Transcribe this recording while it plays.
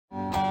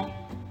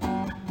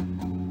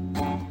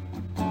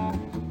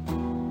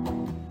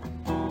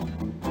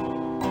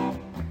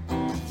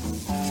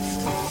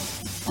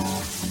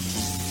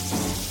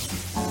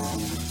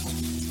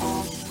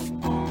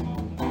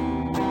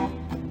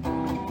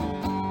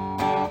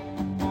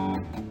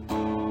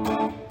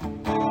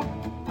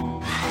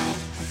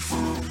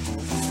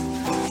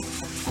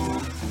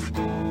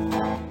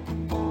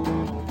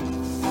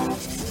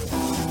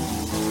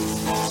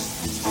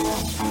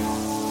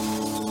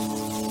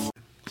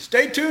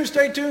Stay tuned,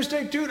 stay tuned,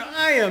 stay tuned.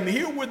 I am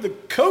here with the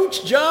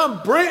Coach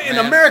John Brent in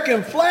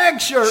American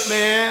flag shirt,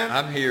 man.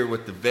 I'm here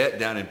with the vet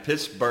down in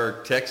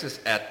Pittsburgh, Texas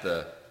at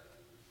the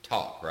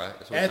Talk, right?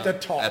 At the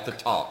Talk. At the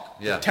Talk,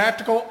 yeah. The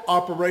Tactical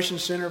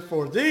Operations Center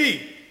for the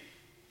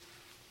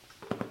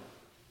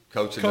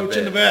Coach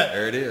and the vet.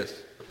 There it is.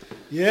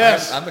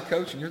 Yes. I'm the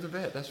coach and you're the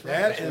vet. That's right.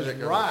 That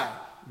is right.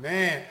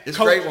 Man. It's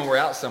great when we're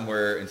out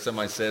somewhere and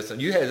somebody says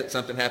something. You had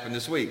something happen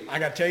this week. I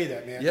got to tell you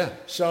that, man. Yeah.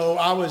 So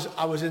I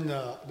was in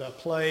the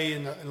play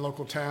in the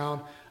local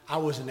town. I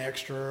was an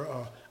extra.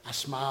 I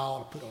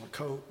smiled, I put on a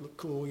coat, looked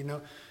cool, you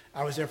know.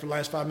 I was there for the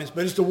last 5 minutes.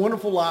 But it's The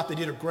Wonderful Life. They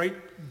did a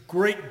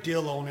great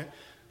deal on it.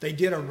 They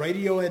did a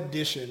radio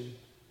edition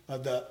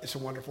of the It's a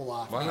Wonderful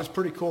Life. Wow. It was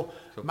pretty cool.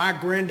 My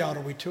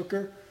granddaughter, we took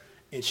her,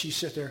 and she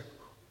sat there.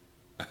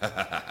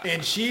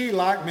 And she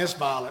like Miss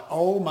Violet.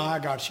 Oh, my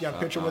God. She got a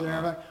picture with her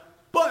and everything.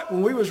 But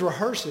when we was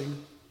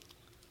rehearsing,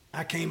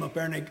 I came up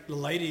there, and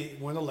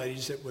one of the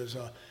ladies that was,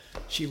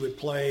 she would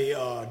play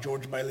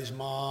George Bailey's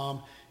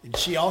mom, and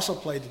she also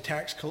played the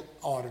tax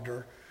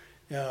auditor,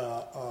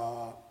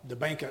 the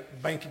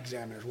bank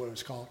examiner is what it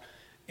was called.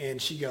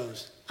 And she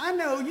goes, I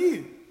know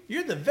you.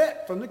 You're the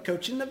vet from the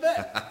Coach and the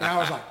Vet. And I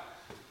was like,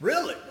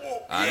 really?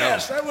 Whoa,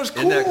 yes, that was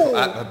cool.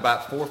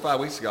 About 4 or 5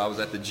 weeks ago, I was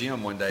at the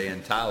gym one day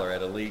in Tyler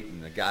at Elite,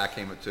 and a guy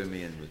came up to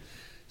me and was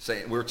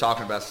saying, we were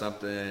talking about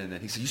something, and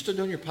he said, you still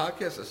doing your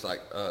podcast? I was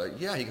like,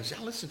 yeah. He goes, yeah,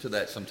 I listen to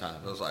that sometimes.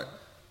 I was like,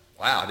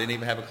 wow, I didn't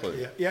even have a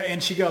clue. Yeah,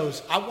 and she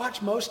goes, I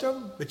watch most of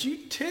them, but you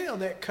tell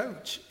that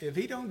coach, if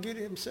he don't get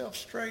himself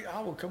straight,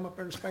 I will come up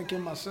there and spank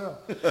him myself.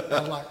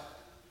 I was like,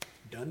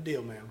 done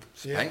deal, man.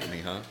 Spank me,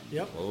 huh?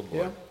 Yep. Oh, boy.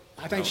 Yeah.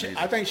 I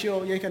think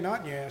she'll yank a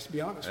knot in your ass, to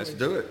be honest. Let's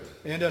do it.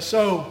 And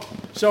so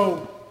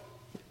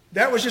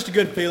that was just a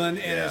good feeling,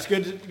 and it's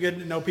good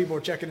to know people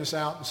are checking us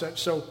out and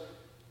such. So,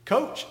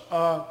 Coach,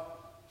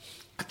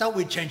 I thought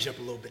we'd change it up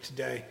a little bit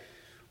today.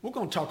 We're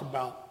going to talk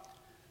about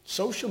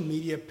social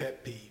media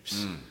pet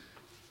peeves.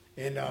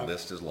 And the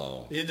list is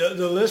long.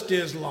 The list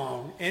is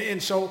long.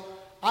 And so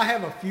I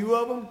have a few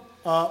of them,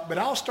 but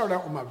I'll start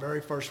out with my very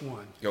first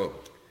one. Go.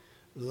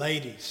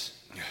 Ladies,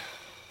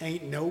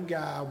 ain't no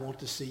guy want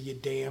to see your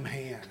damn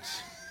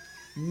hands.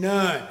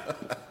 None.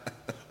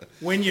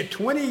 When you're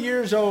 20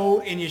 years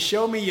old and you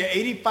show me your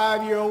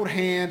 85-year-old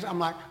hands, I'm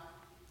like,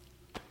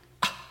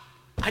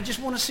 I just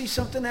want to see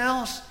something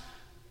else.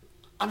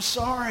 I'm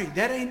sorry,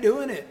 that ain't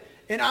doing it.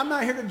 And I'm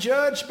not here to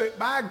judge, but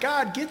by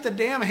God, get the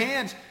damn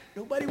hands.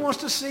 Nobody wants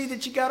to see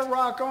that you got a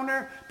rock on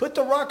there. Put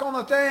the rock on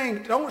the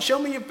thing. Don't show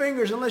me your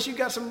fingers unless you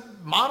got some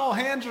model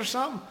hands or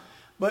something.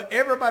 But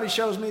everybody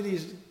shows me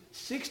these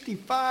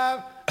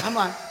 65. I'm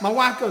like, my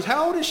wife goes,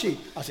 how old is she?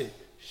 I said,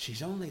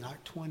 she's only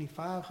like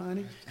 25,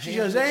 honey. She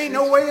goes, there ain't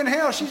no way in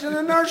hell. She's in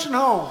a nursing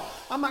home.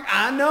 I'm like,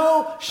 I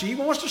know. She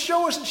wants to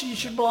show us that she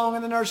should belong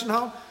in the nursing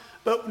home.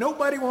 But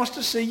nobody wants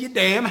to see your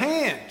damn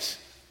hands.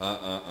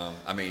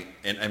 I mean,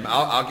 and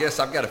I'll guess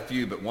I've got a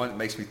few, but one that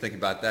makes me think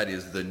about that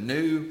is the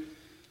new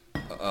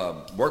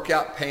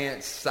workout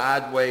pants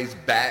sideways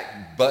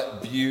back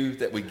butt view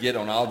that we get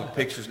on all the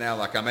pictures now.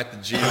 Like I'm at the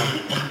gym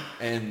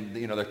and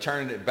you know they're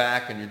turning it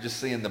back and you're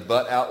just seeing the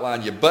butt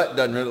outline. Your butt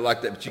doesn't really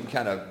like that, but you can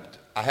kind of,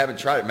 I haven't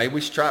tried it. Maybe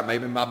we should try it.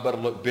 Maybe my butt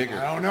will look bigger.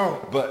 I don't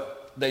know.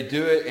 But they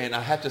do it and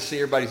I have to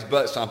see everybody's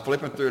butt. So I'm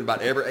flipping through and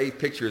about every 8th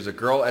picture is a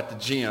girl at the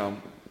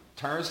gym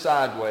turned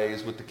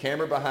sideways with the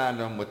camera behind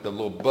them with the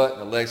little butt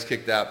and the legs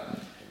kicked out.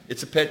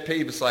 It's a pet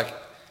peeve. It's like,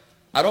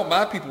 I don't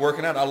mind people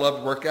working out. I love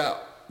to work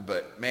out.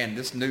 But, man,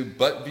 this new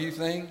butt view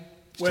thing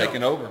is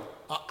taking over.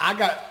 I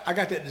got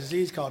that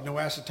disease called no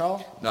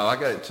acetol. No, I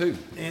got it too.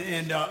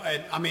 And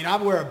I mean, I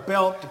wear a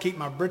belt to keep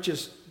my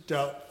britches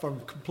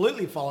from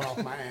completely falling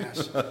off my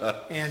ass.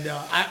 And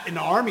in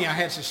the Army, I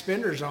had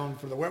suspenders on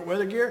for the wet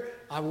weather gear.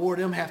 I wore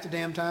them half the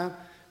damn time.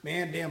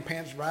 Man, damn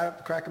pants right up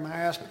the crack of my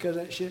ass because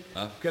of that shit.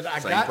 Because I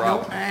got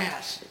no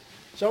ass.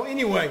 So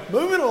anyway,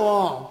 moving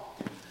along.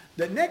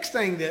 The next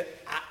thing that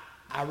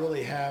I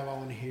really have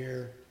on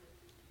here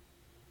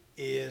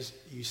is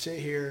you sit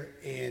here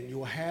and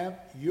you'll have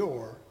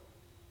your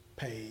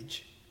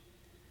page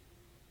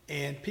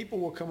and people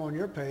will come on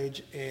your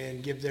page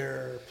and give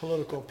their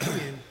political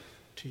opinion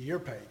to your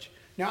page.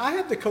 Now, I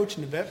have the Coach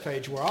and the Vet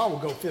page where I will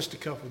go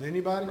fisticuff with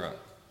anybody. Right.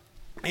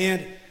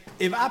 And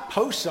if I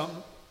post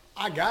something,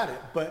 I got it,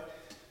 but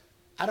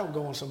I don't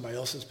go on somebody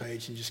else's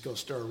page and just go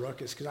stir a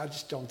ruckus because I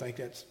just don't think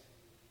that's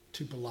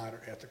too polite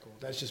or ethical.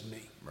 That's just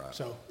me. Right.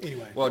 So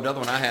anyway. Well, another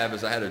one I have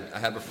is I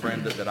have a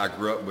friend that I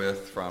grew up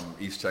with from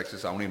East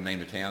Texas. I won't even name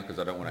the town because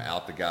I don't want to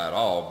out the guy at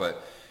all.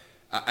 But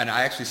I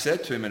actually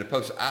said to him in a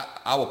post,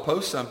 I will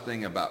post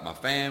something about my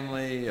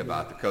family,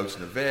 about the Coach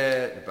and the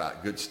Vet,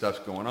 about good stuff's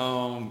going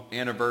on,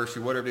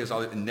 anniversary, whatever it is.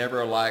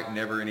 Never a like,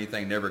 never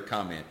anything, never a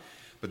comment.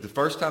 But the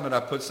first time that I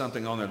put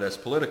something on there that's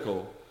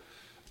political,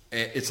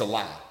 it's a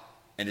lie.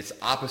 And it's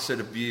opposite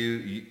of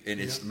you.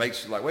 And it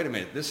makes you like, wait a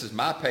minute, this is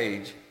my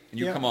page. And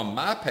you come on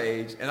my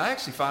page, and I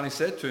actually finally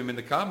said to him in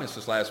the comments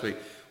this last week,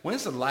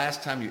 when's the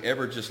last time you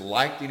ever just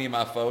liked any of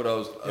my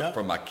photos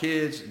from my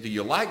kids? Do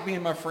you like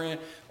being my friend,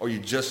 or you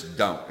just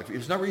don't? If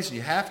there's no reason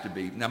you have to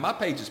be. Now, my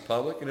page is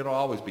public, and it'll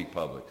always be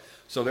public.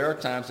 So there are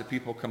times that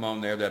people come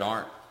on there that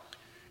aren't.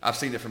 I've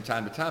seen it from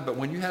time to time. But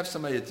when you have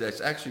somebody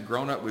that's actually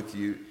grown up with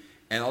you,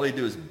 and all they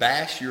do is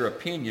bash your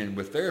opinion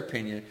with their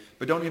opinion,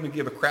 but don't even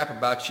give a crap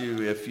about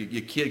you if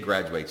your kid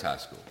graduates high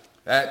school.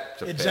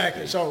 That's a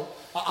exactly. So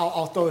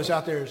I'll throw this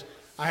out there.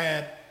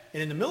 And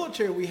in the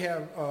military, we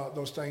have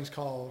those things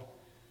called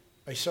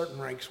a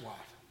certain rank's wife.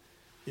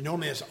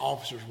 Normally it's an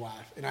officer's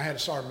wife. And I had a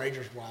sergeant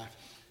major's wife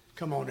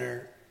come on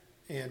there.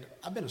 And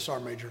I've been a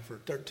sergeant major for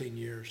 13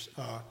 years.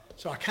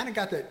 So I kind of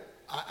got that.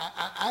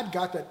 I'd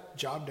got that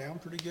job down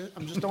pretty good.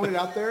 I'm just throwing it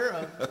out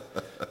there.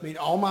 I mean,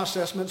 all my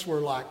assessments were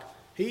like,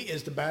 he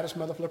is the baddest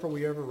mother flipper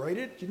we ever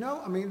rated.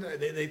 I mean,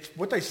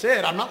 what they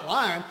said, I'm not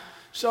lying.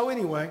 So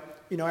anyway,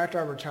 after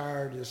I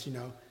retired,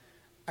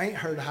 I ain't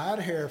heard hide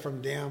hair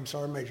from damn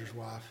sergeant major's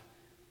wife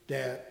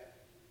that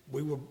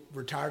we were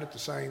retired at the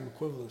same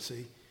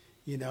equivalency,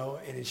 and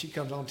then she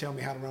comes on and tell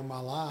me how to run my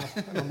life.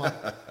 And I'm like,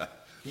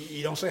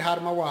 you don't say hi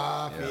to my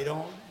wife. Yeah. You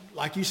don't,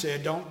 like you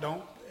said,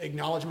 don't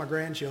acknowledge my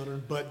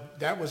grandchildren. But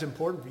that was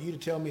important for you to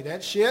tell me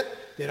that shit,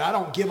 that I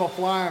don't give a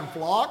flying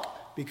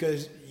flock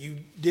because you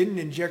didn't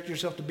inject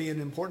yourself to being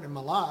important in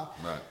my life.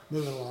 Right.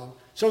 Moving along.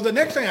 So the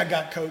next thing I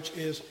got, Coach,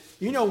 is,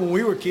 when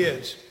we were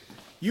kids,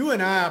 you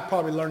and I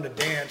probably learned to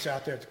dance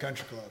out there at the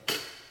country club.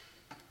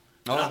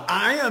 Oh.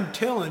 I am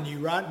telling you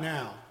right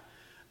now,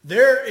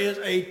 there is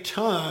a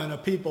ton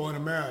of people in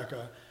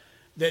America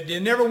that they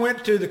never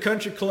went to the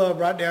country club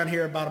right down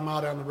here about a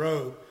mile down the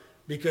road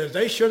because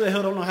they sure the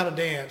hell don't know how to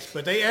dance.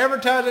 But they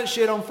advertise that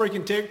shit on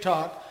freaking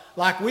TikTok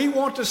like we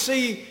want to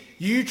see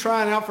you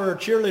trying out for a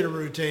cheerleader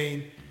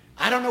routine.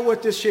 I don't know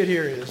what this shit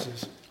here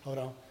is. Hold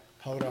on.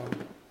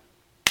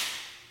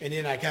 And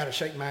then I got to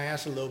shake my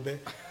ass a little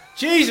bit.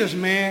 Jesus,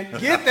 man,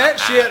 get that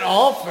shit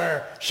off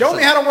there. Show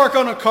me how to work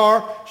on a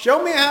car.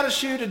 Show me how to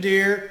shoot a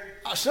deer.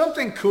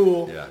 Something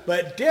cool. Yeah.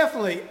 But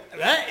definitely,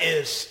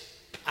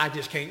 I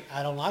just can't,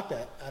 I don't like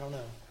that. I don't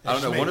know. I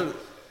don't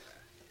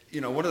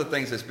know. One of the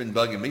things that's been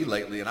bugging me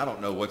lately, and I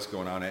don't know what's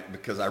going on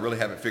because I really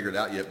haven't figured it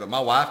out yet, but my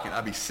wife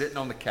I'll be sitting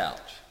on the couch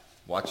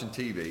watching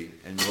TV,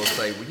 and we'll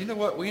say, well, you know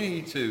what? We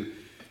need to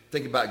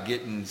think about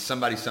getting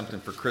somebody something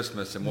for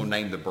Christmas, and we'll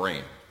name the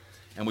brand.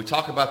 And we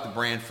talk about the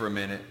brand for a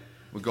minute.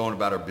 We're going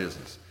about our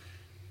business.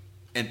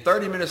 And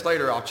 30 minutes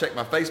later, I'll check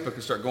my Facebook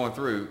and start going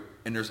through,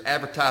 and there's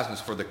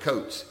advertisements for the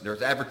coats.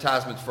 There's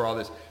advertisements for all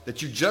this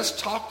that you just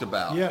talked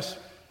about. Yes.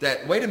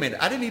 That, wait a minute,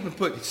 I didn't even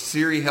put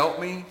Siri help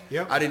me.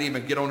 Yep. I didn't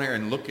even get on there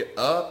and look it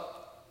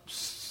up.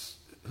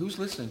 Who's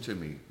listening to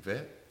me,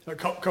 Vet?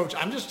 Coach,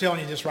 I'm just telling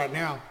you this right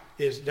now,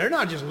 is they're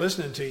not just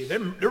listening to you.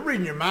 They're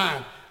reading your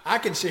mind. I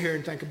can sit here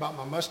and think about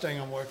my Mustang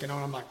I'm working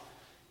on. I'm like,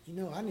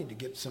 I need to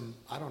get some,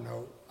 I don't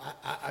know,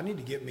 I need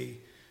to get me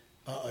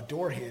a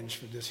door hinge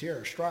for this here,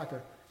 a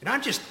striker. And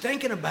I'm just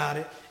thinking about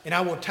it, and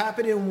I will type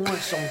it in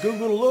once on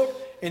Google to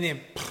look, and then...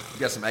 You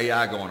got some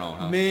AI going on,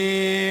 huh?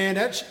 Man,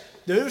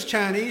 those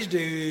Chinese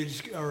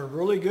dudes are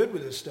really good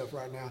with this stuff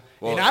right now.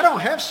 Well, and I don't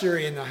have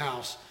Siri in the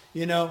house,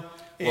 Well,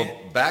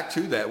 back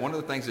to that, one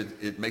of the things that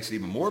it makes it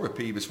even more of a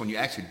peeve is when you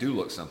actually do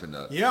look something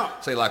up. Yeah.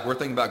 Say, like, we're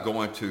thinking about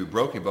going to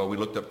Broken Bow. We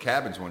looked up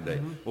cabins one day.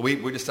 Mm-hmm. Well,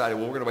 we decided,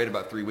 we're going to wait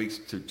about 3 weeks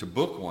to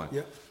book one.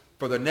 Yeah.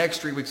 For the next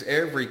 3 weeks,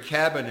 every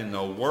cabin in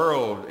the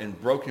world in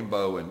Broken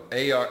Bow and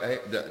air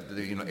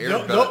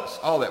belts,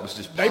 all that was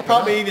just They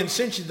probably even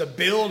sent you the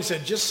bill and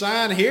said, just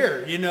sign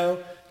here,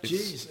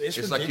 Jeez,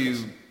 it's like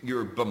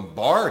you're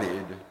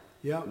bombarded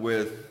yeah.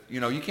 with,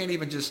 you can't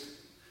even just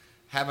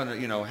have a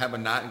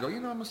night and go,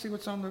 I'm going to see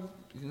what's on the,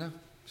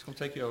 it's going to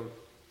take you over.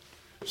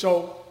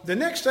 So the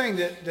next thing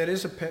that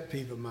is a pet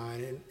peeve of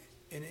mine,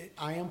 and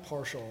I am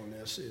partial on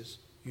this, is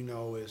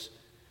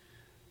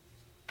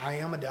I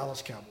am a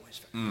Dallas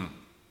Cowboys fan.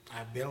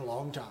 I've been a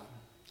long time.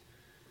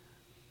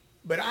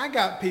 But I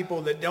got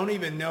people that don't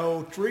even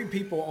know 3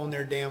 people on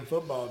their damn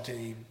football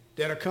team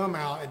that'll come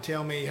out and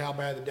tell me how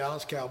bad the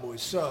Dallas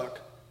Cowboys suck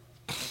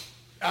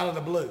out of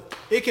the blue.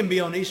 It can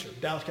be on Easter.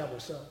 Dallas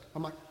Cowboys suck.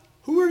 I'm like,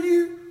 who are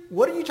you?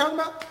 What are you talking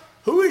about?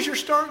 Who is your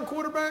starting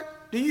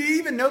quarterback? Do you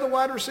even know the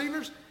wide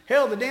receivers?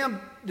 Hell, the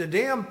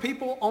damn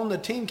people on the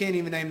team can't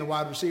even name the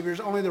wide receivers.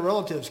 Only the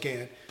relatives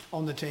can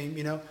on the team,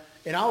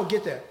 And I will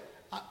get that.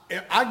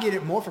 I get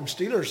it more from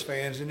Steelers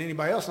fans than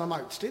anybody else. And I'm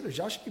like, Steelers,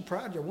 y'all should be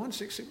proud. You won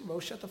 6 Super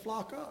Bowls. Shut the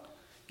flock up.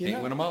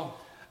 Can't win them all.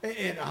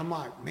 And I'm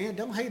like, man,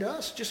 don't hate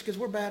us just because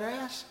we're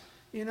badass,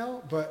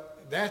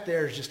 But that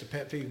there is just a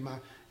pet peeve of mine.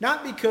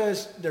 Not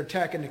because they're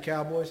attacking the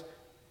Cowboys,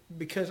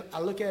 because I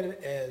look at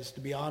it as, to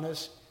be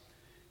honest,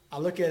 I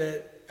look at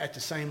it at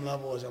the same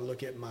level as I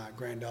look at my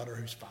granddaughter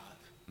who's 5.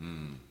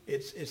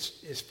 It's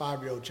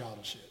 5-year-old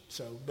childish shit.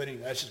 So, but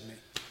anyway, that's just me.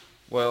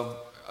 Well,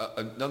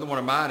 another one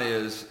of mine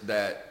is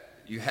that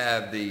you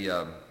have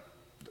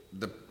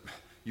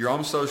you're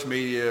on social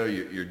media,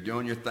 you're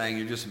doing your thing,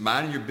 you're just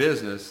minding your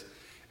business,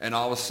 and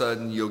all of a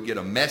sudden you'll get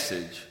a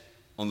message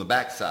on the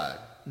backside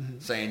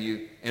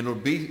saying and it'll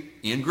be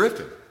Ian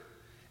Griffin,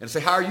 and say,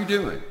 how are you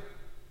doing?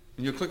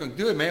 And you'll click on,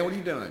 good, man, what are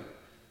you doing?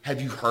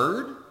 Have you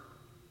heard?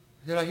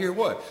 Did I hear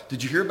what?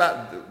 Did you hear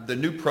about the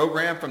new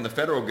program from the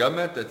federal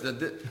government?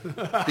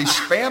 These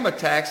spam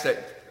attacks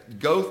that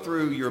go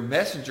through your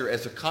messenger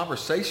as a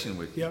conversation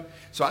with you. Yep.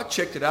 So I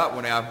checked it out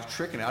when I was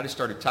tricking. I just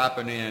started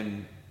typing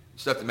in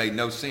stuff that made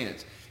no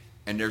sense.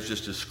 And there's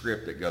just a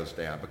script that goes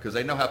down because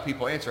they know how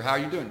people answer. How are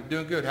you doing?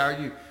 Doing good. How are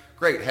you?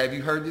 Great. Have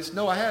you heard this?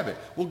 No, I haven't.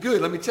 Well, good.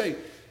 Let me tell you.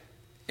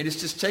 And it's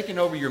just taking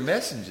over your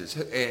messages.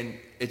 And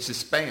it's a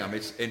spam.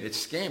 It's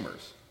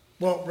scammers.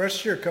 Well, rest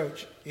assured,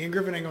 Coach, Ian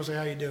Griffin ain't going to say,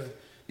 how you doing?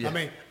 Yeah. I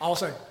mean, I'll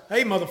say,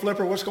 hey, mother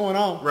flipper, what's going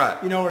on?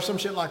 Right. You know, or some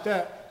shit like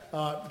that,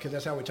 because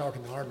that's how we talk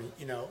in the Army,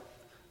 you know.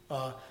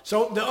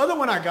 So the other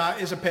one I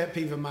got is a pet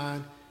peeve of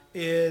mine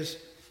is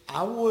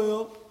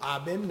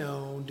I've been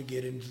known to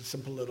get into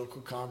some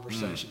political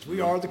conversations.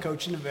 We are the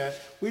coach and the vet.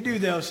 We do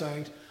those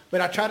things,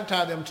 but I try to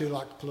tie them to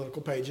like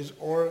political pages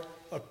or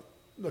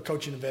the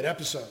coach and the vet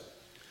episode.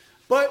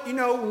 But, you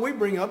know, when we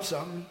bring up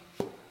something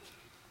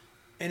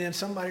and then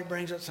somebody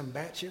brings up some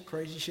batshit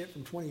crazy shit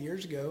from 20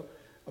 years ago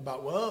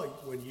about, well,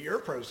 when your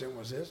president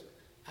was this,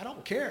 I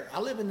don't care. I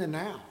live in the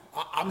now.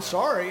 I'm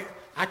sorry.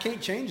 I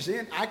can't change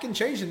then. I can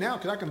change the now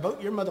because I can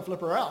vote your mother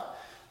flipper out.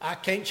 I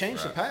can't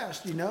change the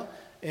past, you know.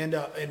 And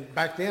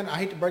back then, I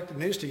hate to break the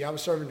news to you, I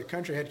was serving the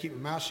country. I had to keep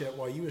my mouth shut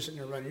while you were sitting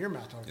there running your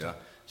mouth all the time.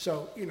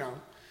 So, you know,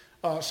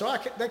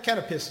 that kind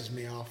of pisses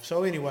me off.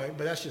 So anyway,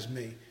 but that's just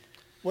me.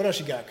 What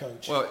else you got,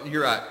 Coach? Well,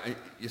 you're right.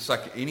 It's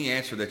like any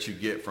answer that you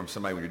get from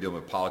somebody when you're dealing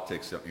with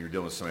politics, you're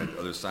dealing with somebody on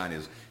the other side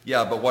is,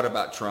 yeah, but what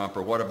about Trump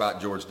or what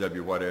about George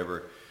W.,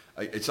 whatever.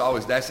 It's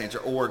always that answer,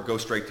 or go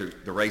straight to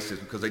the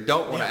racism because they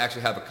don't want to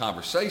actually have a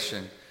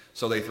conversation,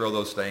 so they throw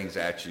those things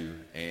at you,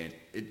 and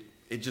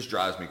it just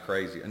drives me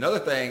crazy. Another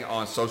thing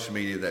on social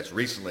media that's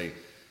recently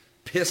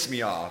pissed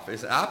me off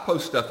is I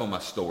post stuff on my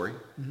story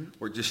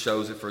where it just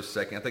shows it for a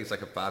second. I think it's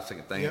like a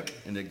 5-second thing,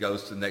 and it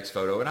goes to the next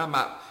photo. And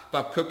if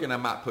I'm cooking, I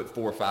might put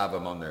 4 or 5 of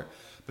them on there.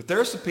 But there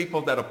are some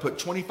people that'll put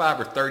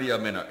 25 or 30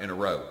 of them in a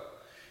row.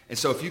 And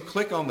so if you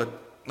click on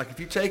if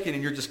you take it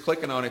and you're just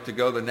clicking on it to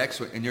go to the next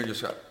one, and you're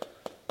just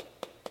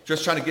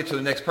trying to get to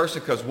the next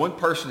person because one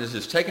person is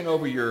just taking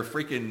over your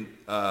freaking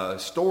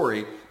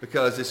story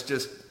because it's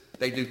just,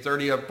 they do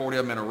 30 or 40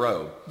 of them in a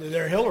row.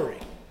 They're Hillary.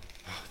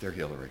 They're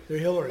Hillary. They're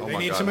Hillary. Oh They my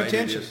need God, some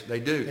attention. They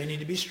do. They need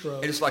to be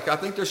stroked. And it's like, I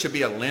think there should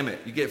be a limit.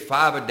 You get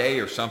 5 a day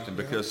or something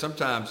because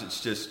sometimes it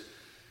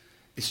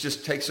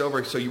just takes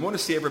over. So you want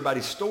to see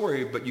everybody's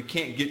story, but you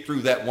can't get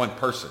through that one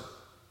person.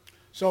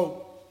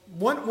 So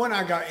one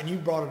I got, and you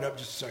brought it up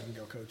just a second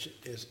ago, Coach,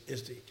 is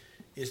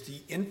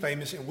the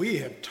infamous, and we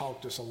have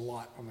talked this a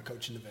lot on the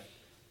Coach and the Vet,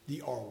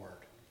 the R word.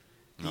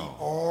 The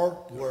R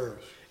word.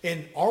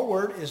 And R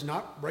word is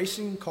not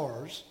racing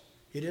cars.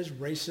 It is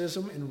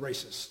racism and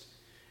racist.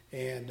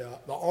 And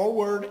the R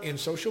word in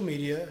social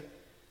media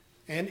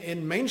and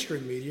in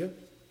mainstream media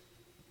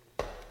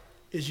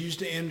is used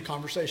to end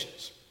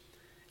conversations.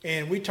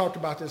 And we talked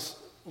about this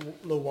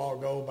a little while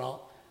ago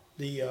about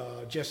the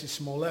Jussie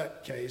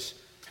Smollett case,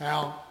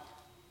 how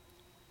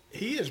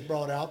he has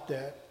brought out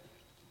that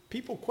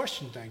people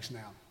question things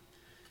now,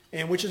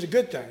 and which is a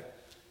good thing.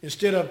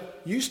 Instead of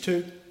used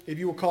to, if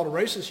you were called a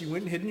racist, you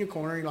went and hid in your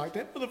corner and you're like,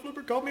 that mother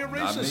flipper called me a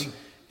racist. Me.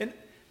 And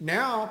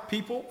now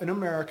people in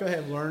America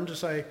have learned to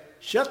say,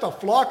 shut the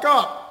flock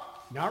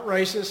up. Not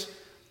racist,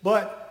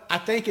 but I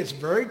think it's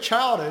very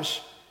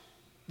childish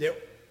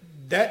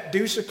that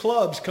deuce of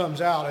clubs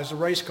comes out as a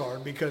race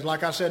card because,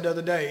 like I said the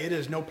other day, it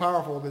is no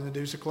powerful than the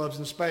deuce of clubs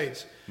and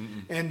spades.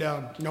 And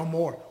no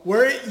more.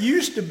 Where it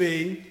used to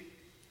be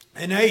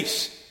an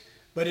ace,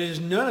 but it is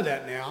none of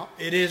that now.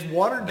 It is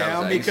watered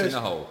down because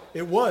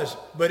it was,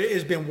 but it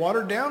has been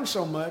watered down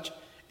so much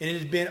and it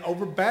has been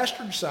over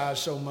bastardized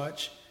so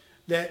much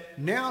that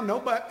now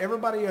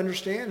everybody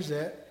understands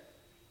that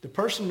the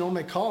person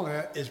normally calling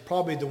that is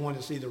probably the one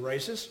that's either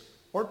racist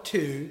or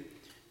two,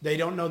 they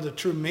don't know the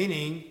true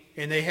meaning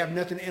and they have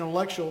nothing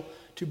intellectual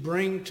to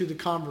bring to the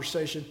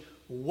conversation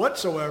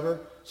whatsoever.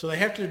 So they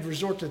have to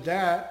resort to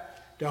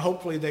that to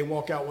hopefully they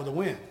walk out with a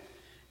win.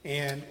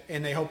 And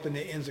they hope that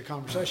it ends the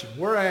conversation.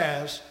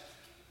 Whereas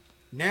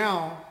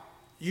now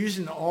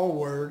using the R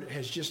word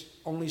has just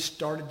only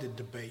started the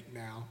debate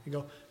now. You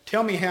go,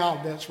 tell me how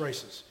that's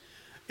racist.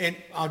 And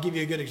I'll give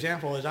you a good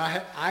example is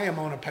I am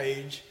on a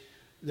page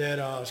that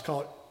is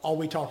called All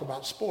We Talk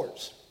About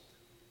Sports.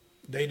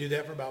 They do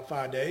that for about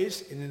 5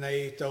 days, and then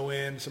they throw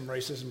in some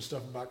racism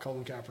stuff about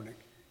Colin Kaepernick.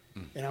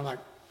 And I'm like,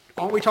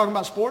 aren't we talking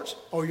about sports?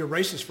 Oh, you're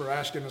racist for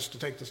asking us to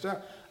take this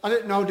down. I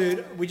said, no,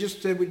 dude, we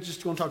just said we're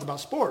just going to talk about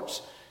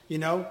sports. You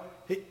know,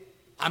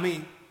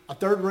 a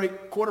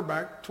third-rate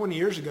quarterback 20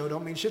 years ago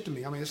don't mean shit to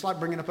me. I mean, it's like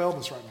bringing up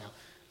Elvis right now.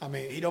 I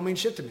mean, he don't mean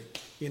shit to me,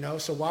 you know,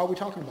 so why are we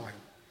talking about him?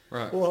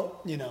 Right. Well,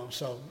 you know,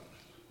 so.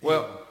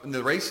 Well,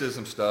 the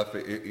racism stuff,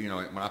 you know,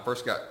 when I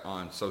first got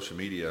on social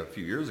media a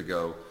few years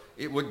ago,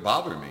 it would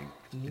bother me.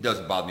 It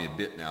doesn't bother me a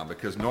bit now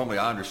because normally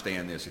I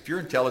understand this. If you're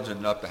intelligent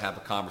enough to have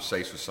a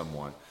conversation with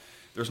someone,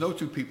 there's no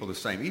two people the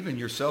same. Even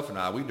yourself and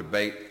I, we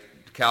debate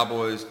the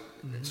Cowboys,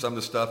 some of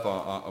the stuff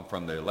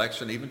from the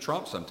election, even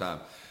Trump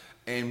sometimes.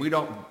 and we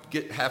don't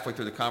get halfway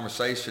through the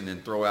conversation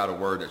and throw out a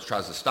word that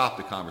tries to stop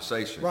the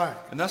conversation. Right.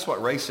 And that's what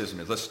racism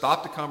is. Let's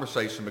stop the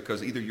conversation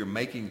because either you're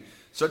making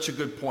such a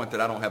good point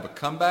that I don't have a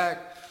comeback,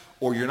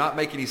 or you're not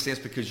making any sense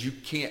because you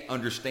can't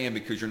understand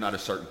because you're not a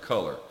certain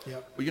color.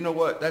 Yep. Well, you know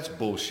what? That's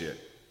bullshit.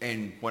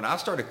 And when I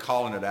started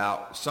calling it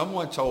out,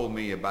 someone told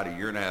me about a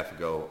year and a half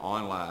ago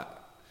online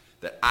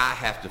that I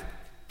have to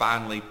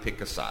finally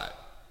pick a side.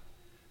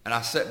 And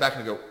I sat back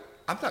and go,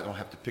 I'm not going to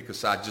have to pick a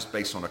side just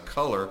based on a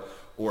color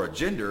or a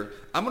gender.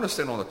 I'm going to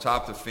sit on the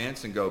top of the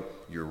fence and go,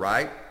 you're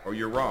right or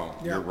you're wrong.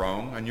 Yeah. You're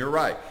wrong and you're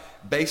right.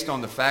 Based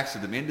on the facts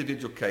of the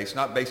individual case,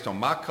 not based on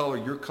my color,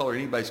 your color,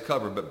 anybody's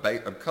color, but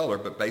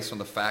based on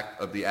the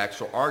fact of the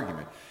actual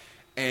argument.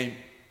 And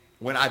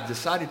when I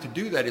decided to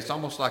do that, it's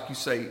almost like you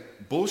say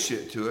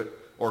bullshit to it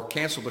or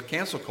cancel the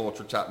cancel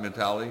culture type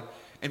mentality.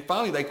 And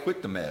finally, they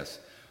quit the mess.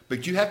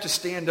 But you have to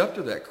stand up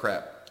to that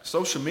crap.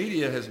 Social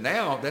media has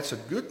now, that's a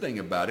good thing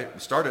about it.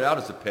 It started out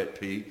as a pet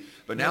peeve,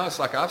 but now it's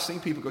like I've seen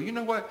people go, you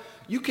know what?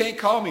 You can't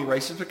call me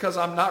racist because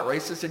I'm not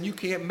racist, and you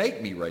can't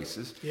make me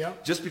racist. Yeah.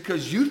 Just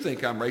because you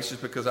think I'm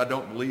racist because I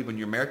don't believe in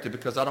your merit,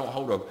 because I don't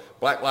hold a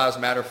Black Lives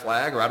Matter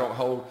flag or I don't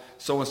hold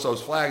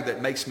so-and-so's flag,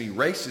 that makes me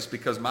racist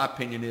because my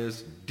opinion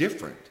is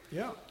different.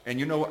 Yeah. And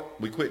you know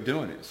what? We quit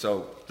doing it.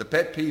 So the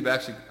pet peeve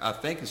actually, I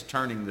think, is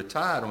turning the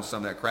tide on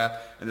some of that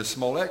crap. And the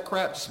Smollett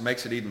crap just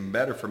makes it even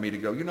better for me to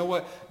go, you know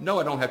what? No,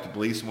 I don't have to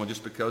believe someone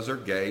just because they're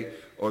gay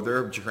or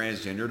they're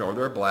transgendered or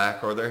they're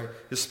black or they're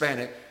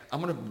Hispanic. I'm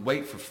going to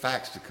wait for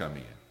facts to come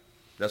in.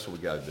 That's what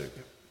we got to do.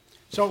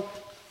 So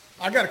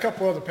I got a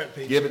couple other pet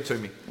peeves. Give it to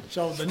me.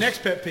 So the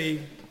next pet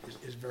peeve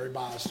is very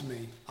biased to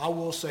me. I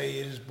will say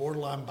it is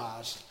borderline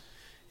biased.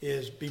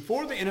 Is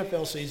before the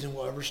NFL season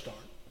will ever start,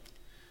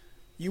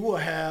 you will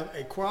have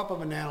a crop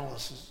of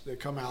analysis that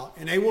come out,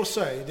 and they will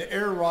say that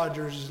Aaron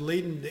Rodgers is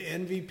leading the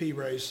MVP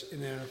race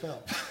in the NFL.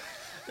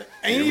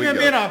 Ain't even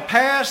been a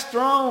pass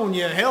thrown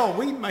yet. Hell,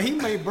 he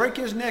may break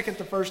his neck at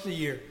the first of the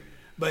year,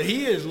 but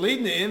he is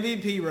leading the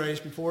MVP race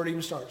before it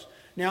even starts.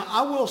 Now,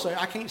 I will say,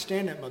 I can't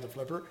stand that mother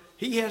flipper.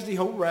 He has the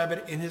whole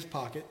rabbit in his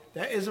pocket.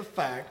 That is a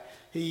fact.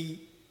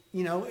 He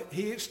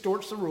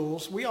extorts the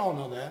rules. We all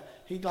know that.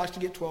 He likes to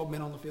get 12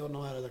 men on the field and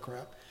all that other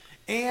crap.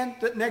 And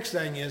the next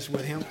thing is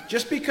with him,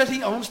 just because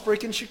he owns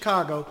freaking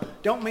Chicago,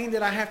 don't mean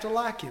that I have to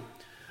like him.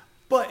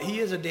 But he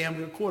is a damn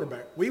good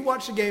quarterback. We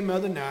watched the game the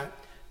other night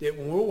that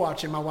when we were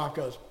watching, my wife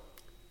goes,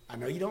 I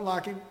know you don't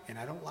like him, and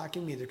I don't like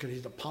him either because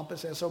he's a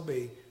pompous SOB,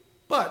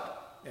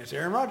 but that's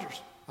Aaron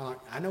Rodgers. I'm like,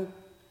 I know.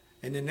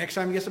 And then next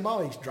time he gets the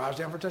ball, he drives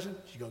down for a touchdown.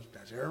 She goes,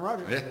 that's Aaron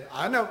Rodgers. Yeah.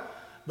 I know.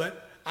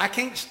 But I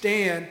can't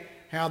stand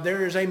how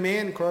there is a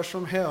man crush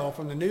from hell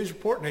from the news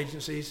reporting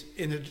agencies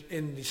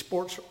in the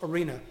sports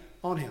arena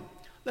on him.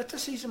 Let the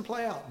season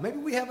play out. Maybe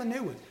we have a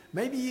new one.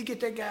 Maybe you get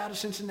that guy out of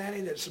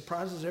Cincinnati that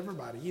surprises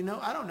everybody.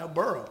 I don't know,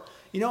 Burrow.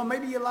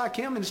 Maybe you like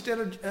him instead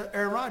of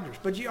Aaron Rodgers.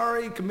 But you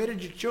already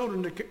committed your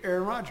children to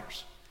Aaron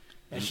Rodgers.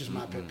 That's just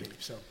my pet peeve.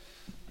 So.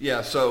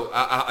 Yeah, so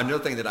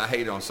another thing that I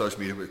hate on social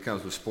media when it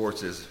comes with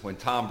sports is when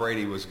Tom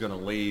Brady was going to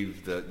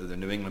leave the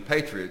New England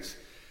Patriots,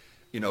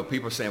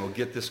 people are saying, well,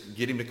 get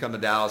him to come to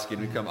Dallas, get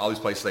him to come all these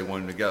places they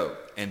want him to go.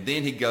 And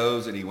then he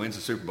goes and he wins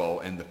the Super Bowl.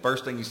 And the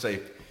first thing you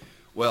say,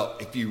 well,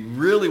 if you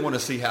really want to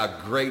see how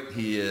great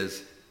he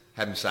is,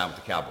 have him sign with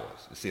the Cowboys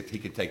and see if he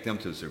can take them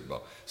to the Super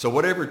Bowl. So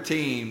whatever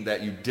team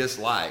that you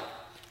dislike,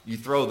 you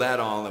throw that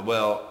on that,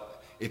 well,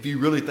 if you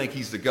really think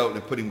he's the GOAT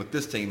and put him with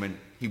this team, and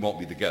he won't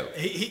be the GOAT.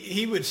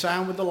 He would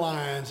sign with the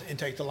Lions and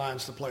take the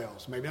Lions to the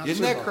playoffs. Maybe not.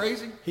 Isn't that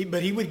crazy?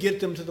 But he would get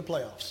them to the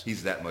playoffs.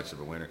 He's that much of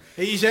a winner.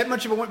 He's that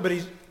much of a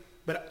winner,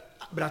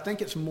 but I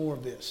think it's more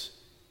of this.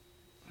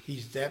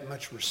 He's that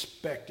much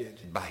respected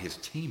by his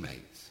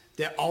teammates.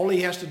 That all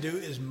he has to do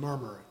is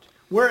murmur it.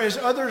 Whereas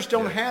others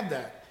don't have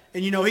that.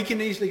 And, he can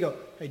easily go,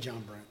 hey,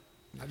 John Brent,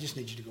 I just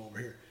need you to go over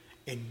here.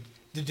 And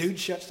the dude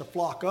shuts the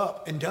flock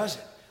up and does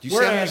it.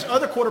 Whereas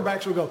other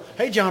quarterbacks will go,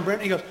 hey, John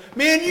Brent, and he goes,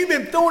 man, you've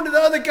been throwing to the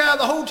other guy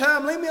the whole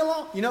time. Leave me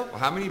alone. Well,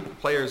 how many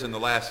players in the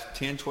last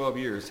 10, 12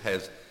 years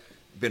has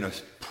been a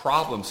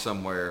problem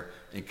somewhere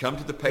and come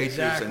to the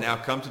Patriots and now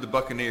come to the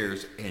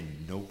Buccaneers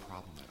and no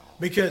problem at all?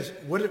 Because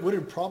what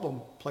do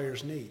problem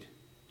players need?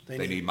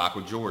 They need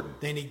Michael Jordan.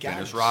 They need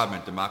guidance. Dennis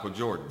Rodman to Michael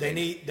Jordan. They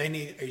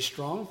need a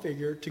strong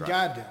figure to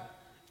guide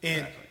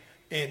them.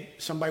 And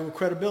somebody with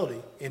credibility.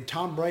 And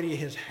Tom Brady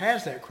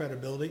has that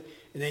credibility.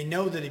 And they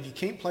know that if you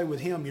can't play with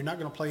him, you're not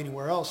going to play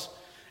anywhere else.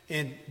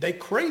 And they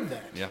crave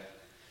that. Yeah.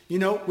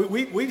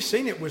 We've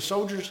seen it with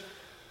soldiers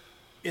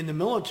in the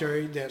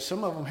military that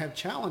some of them have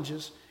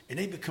challenges and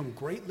they become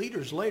great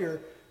leaders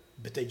later,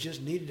 but they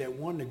just needed that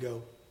one to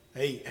go,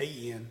 hey,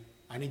 Ian,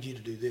 I need you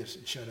to do this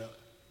and shut up.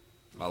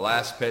 My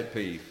last pet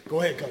peeve.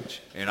 Go ahead,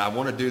 Coach. And I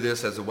want to do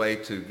this as a way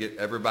to get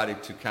everybody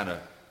to kind of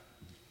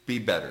be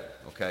better,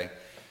 okay?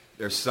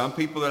 There's some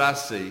people that I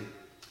see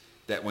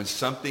that when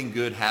something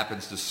good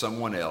happens to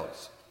someone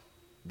else,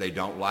 they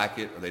don't like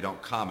it or they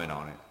don't comment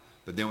on it.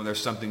 But then when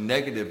there's something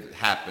negative that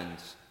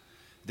happens,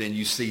 then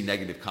you see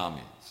negative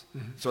comments.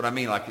 Mm-hmm. So what I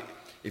mean, like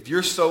If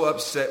you're so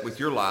upset with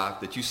your life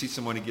that you see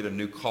someone get a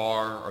new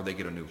car or they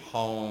get a new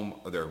home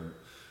or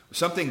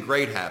something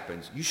great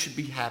happens, you should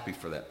be happy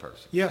for that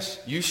person. Yes.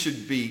 You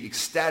should be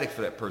ecstatic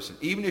for that person.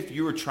 Even if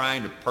you were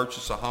trying to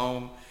purchase a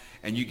home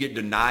and you get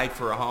denied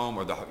for a home,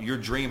 or your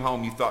dream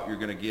home you thought you were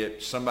going to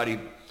get, somebody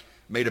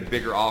made a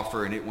bigger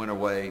offer and it went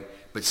away,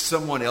 but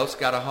someone else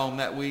got a home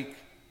that week.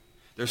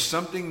 There's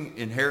something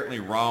inherently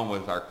wrong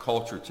with our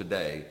culture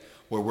today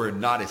where we're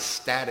not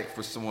ecstatic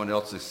for someone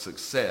else's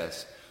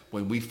success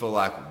when we feel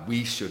like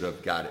we should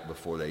have got it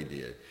before they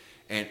did.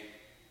 And,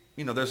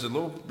 there's a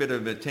little bit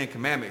of a Ten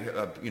Commandment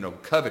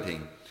of,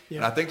 coveting. Yeah.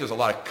 And I think there's a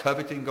lot of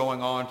coveting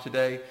going on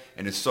today,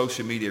 and the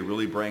social media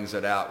really brings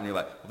it out. And you're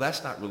like, well,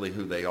 that's not really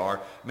who they are.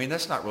 I mean,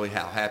 that's not really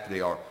how happy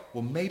they are.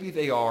 Well, maybe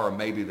they are or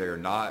maybe they're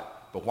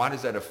not, but why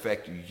does that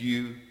affect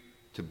you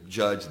to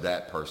judge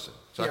that person?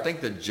 So I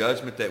think the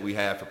judgment that we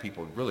have for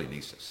people really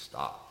needs to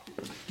stop.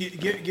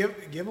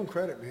 Give them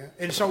credit, man.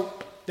 And so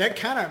that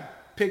kind of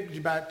picked you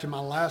back to my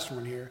last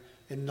one here.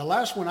 And the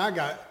last one I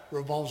got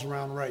revolves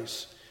around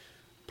race.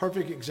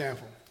 Perfect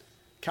example.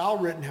 Kyle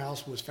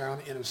Rittenhouse was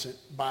found innocent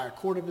by a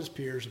court of his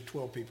peers of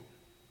 12 people.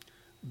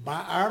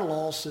 By our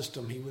law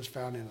system, he was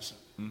found innocent.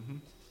 Mm-hmm.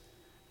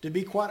 To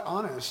be quite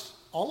honest,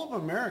 all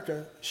of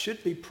America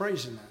should be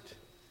praising that.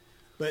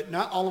 But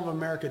not all of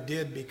America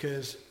did,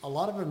 because a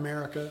lot of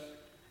America,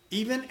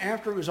 even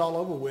after it was all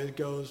over with,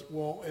 goes,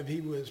 well, if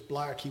he was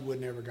black, he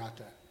would never got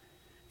that.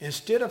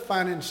 Instead of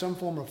finding some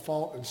form of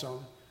fault in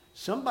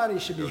somebody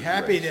should be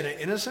happy that an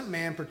innocent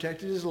man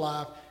protected his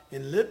life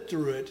and lived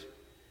through it,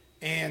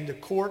 and the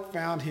court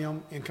found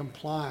him in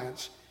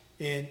compliance,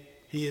 and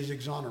he is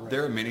exonerated.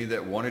 There are many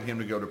that wanted him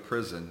to go to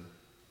prison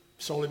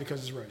solely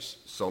because of his race.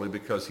 Solely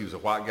because he was a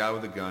white guy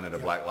with a gun at a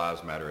Black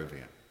Lives Matter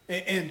event.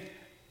 And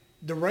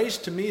the race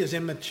to me is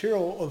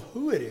immaterial of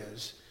who it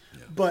is,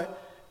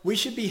 but we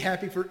should be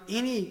happy for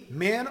any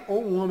man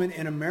or woman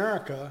in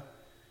America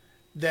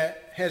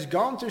that has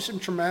gone through some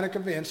traumatic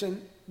events.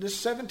 And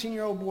this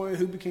 17-year-old boy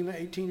who became an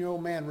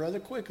 18-year-old man rather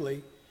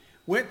quickly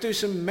went through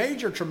some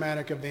major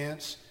traumatic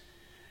events,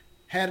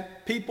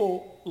 had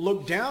people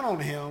look down on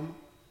him,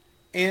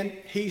 and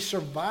he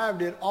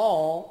survived it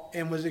all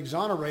and was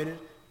exonerated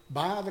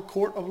by the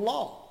court of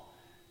law.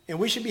 And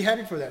we should be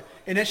happy for that.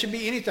 And that should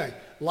be anything.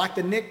 Like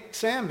the Nick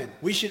Salmon.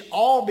 We should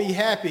all be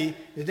happy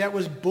that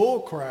was bull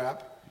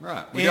crap.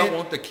 Right. We don't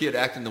want the kid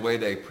acting the way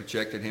they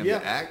projected him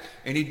to act.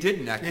 And he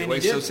didn't act that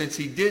way. So since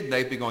he didn't,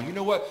 they've been going, you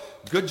know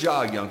what? Good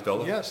job, young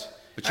fella. Yes.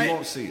 But you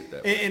won't see it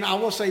that way. And I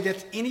will say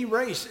that's any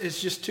race.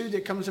 It's just two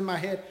that comes in my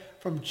head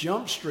from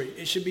Jump Street.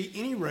 It should be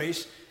any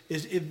race.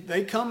 Is if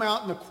they come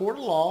out in the court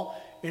of law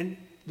and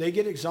they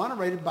get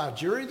exonerated by a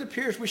jury of their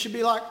peers, we should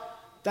be like,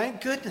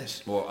 thank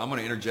goodness. Well, I'm going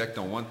to interject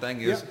on one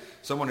thing.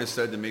 Someone has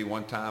said to me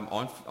one time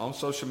on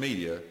social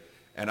media,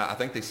 and I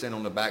think they sent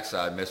on the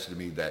backside message to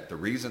me that the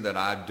reason that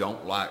I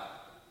don't like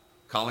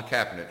Colin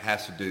Kaepernick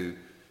has to do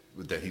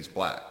with that he's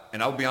black.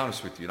 And I'll be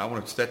honest with you, and I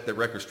want to set the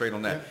record straight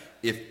on that.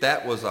 Yeah. If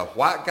that was a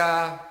white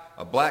guy,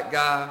 a black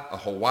guy, a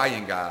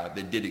Hawaiian guy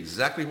that did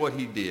exactly what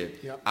he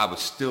did, I would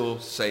still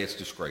say it's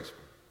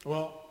disgraceful.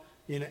 Well,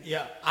 it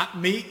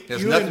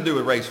has nothing to do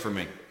with race for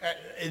me.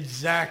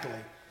 Exactly.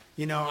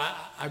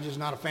 I'm just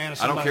not a fan of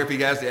somebody. I don't care if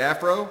he has the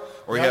afro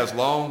or he has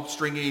long,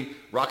 stringy,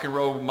 rock and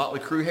roll Motley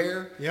Crue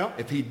hair. Yep.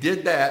 If he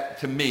did that,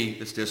 to me,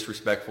 it's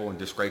disrespectful and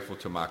disgraceful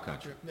to my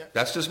country. Yep.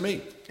 That's just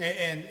me.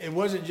 And it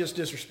wasn't just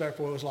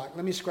disrespectful. It was like,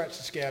 let me scratch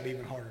the scab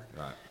even harder.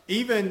 Right.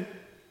 Even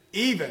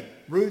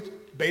Ruth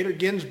Bader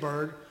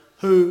Ginsburg,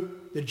 who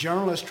the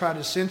journalists tried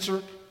to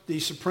censor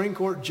the Supreme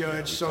Court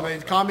judge so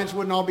the comments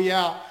wouldn't all be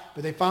out,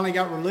 but they finally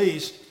got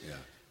released. Yeah.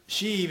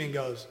 She even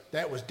goes,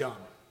 that was dumb.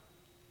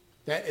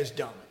 That is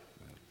dumb.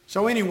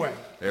 So anyway.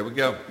 There we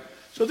go.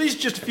 So these are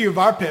just a few of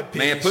our pet peeves.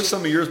 Man, put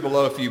some of yours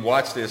below if you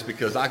watch this,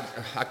 because I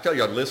tell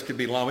you, our list could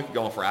be long. We could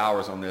go on for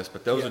hours on this,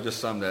 but those are just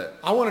some that...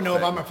 I want to know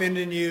if I'm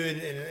offending you,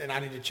 and I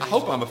need to change I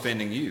hope I'm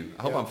offending you.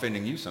 I hope I'm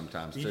offending you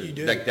sometimes, too. You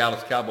do. That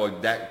Dallas Cowboy,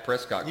 Dak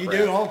Prescott crap. You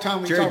do all the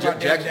time when you talk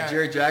about Dak.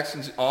 Jerry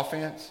Jackson's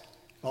offense?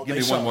 Give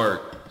me one word.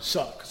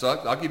 Suck.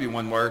 I'll give you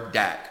one word.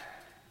 Dak.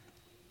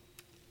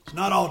 It's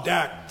not all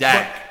Dak.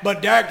 Dak.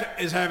 But Dak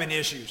is having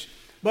issues.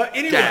 But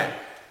anyway... Dak.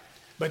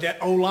 But that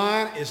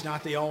O-line is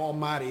not the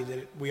almighty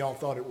that we all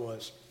thought it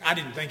was. I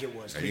didn't think it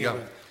was. There you go.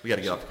 We got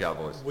to get off the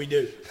Cowboys. We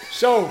do.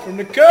 So, from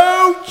the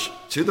coach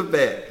to the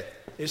vet,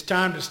 it's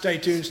time to stay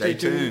tuned. Stay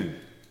tuned.